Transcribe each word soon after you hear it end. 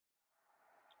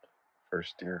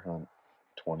First deer hunt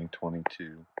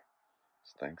 2022.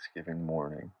 It's Thanksgiving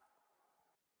morning.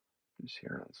 Just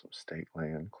here on some state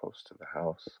land close to the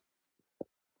house.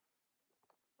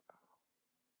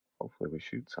 Hopefully we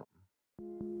shoot something.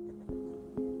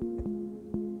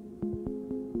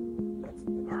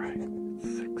 Alright,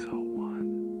 6:01.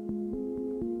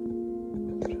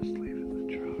 Just leaving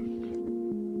the truck.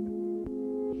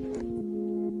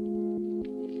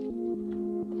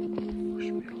 Wish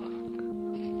me luck.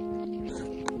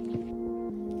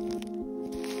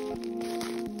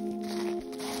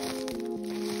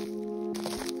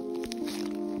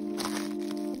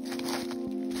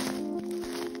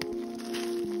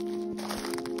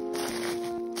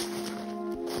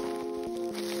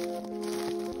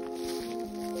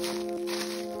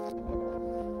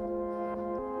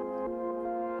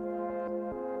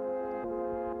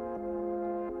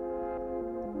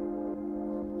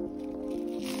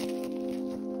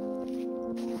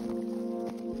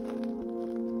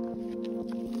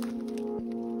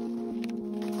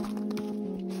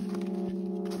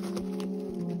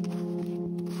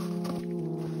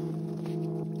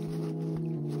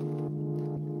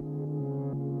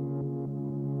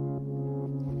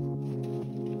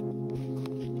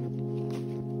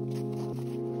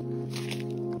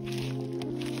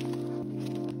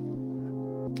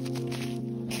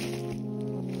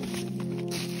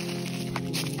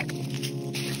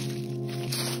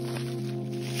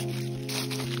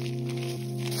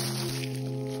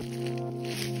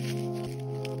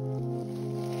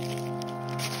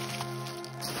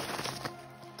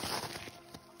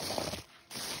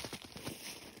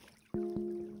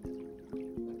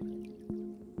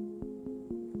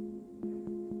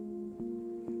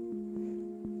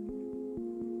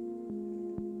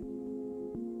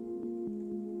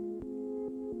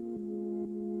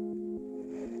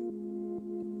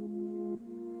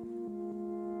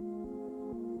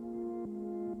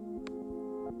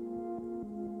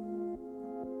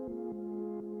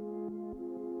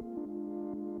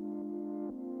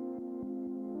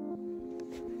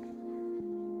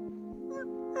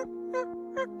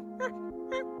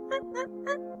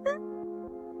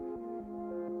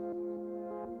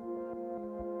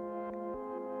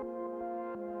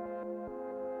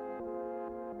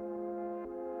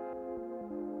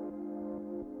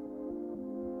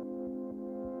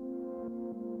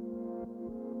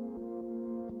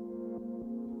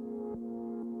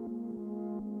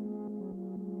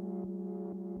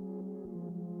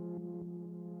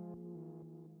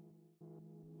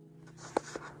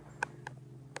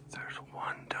 There's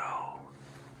one doe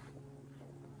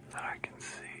that I can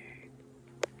see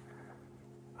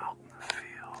out in the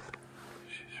field.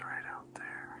 She's right out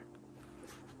there.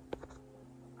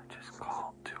 I just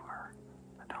called to her.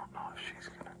 I don't know if she's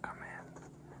gonna come in,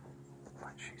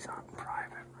 but she's on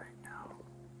private right now.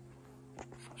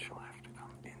 So she'll have to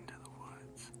come into the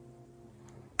woods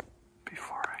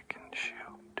before I can shoot.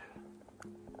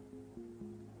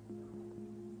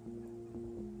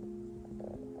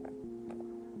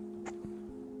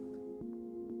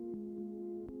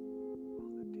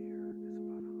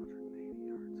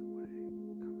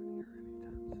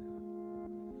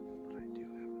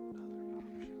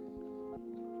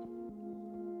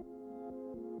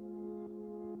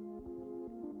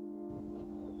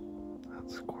 That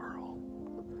squirrel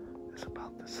is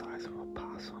about the size of a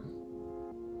possum.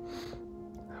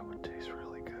 That would taste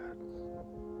really good.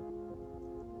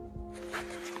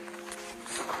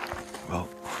 Well,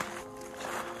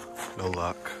 no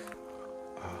luck.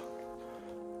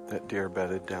 That deer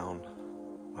bedded down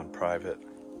on private.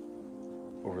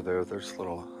 Over there, there's a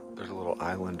little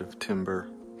island of timber.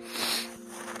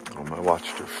 I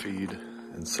watched her feed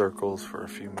in circles for a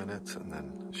few minutes and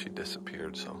then she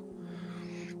disappeared, so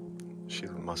she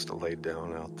must have laid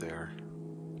down out there.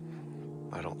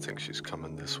 I don't think she's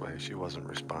coming this way. She wasn't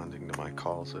responding to my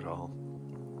calls at all.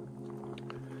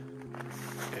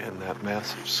 And that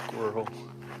massive squirrel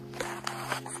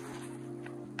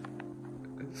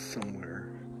is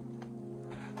somewhere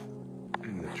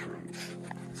in the trees.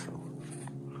 So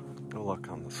no luck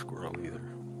on the squirrel either.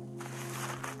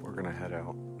 We're gonna head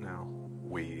out now.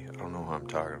 I don't know who I'm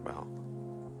talking about.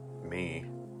 Me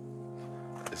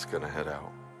is gonna head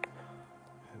out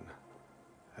and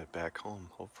head back home.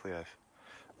 Hopefully I've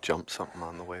jumped something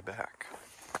on the way back.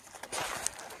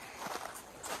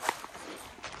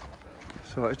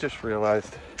 So I just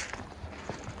realized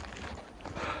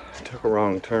I took a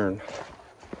wrong turn.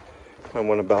 I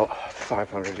went about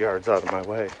 500 yards out of my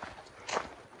way.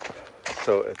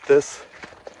 So at this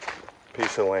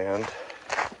piece of land,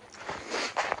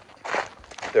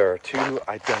 there are two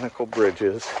identical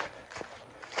bridges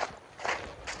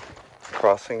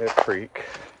crossing a creek.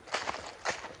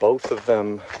 Both of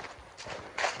them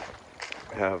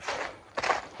have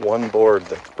one board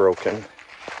that's broken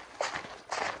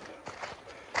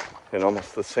in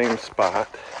almost the same spot.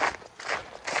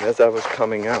 And as I was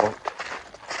coming out,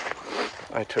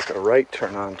 I took a right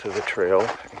turn onto the trail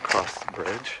and crossed the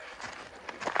bridge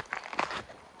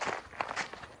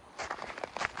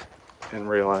and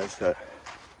realized that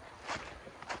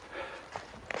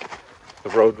the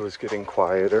road was getting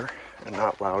quieter and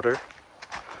not louder,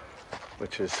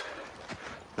 which is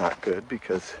not good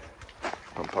because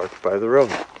I'm parked by the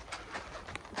road.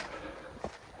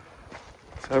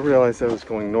 So I realized I was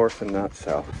going north and not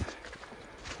south.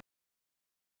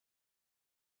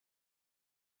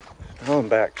 Now I'm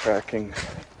backtracking.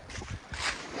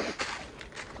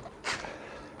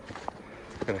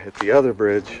 I'm gonna hit the other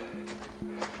bridge,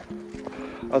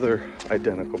 other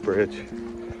identical bridge,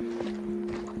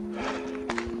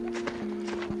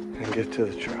 and get to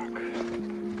the truck.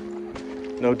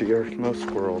 No deer, no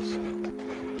squirrels.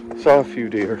 Saw a few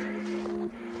deer.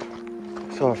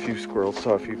 Saw a few squirrels,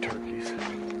 saw a few turkeys.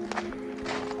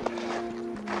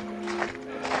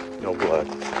 No blood.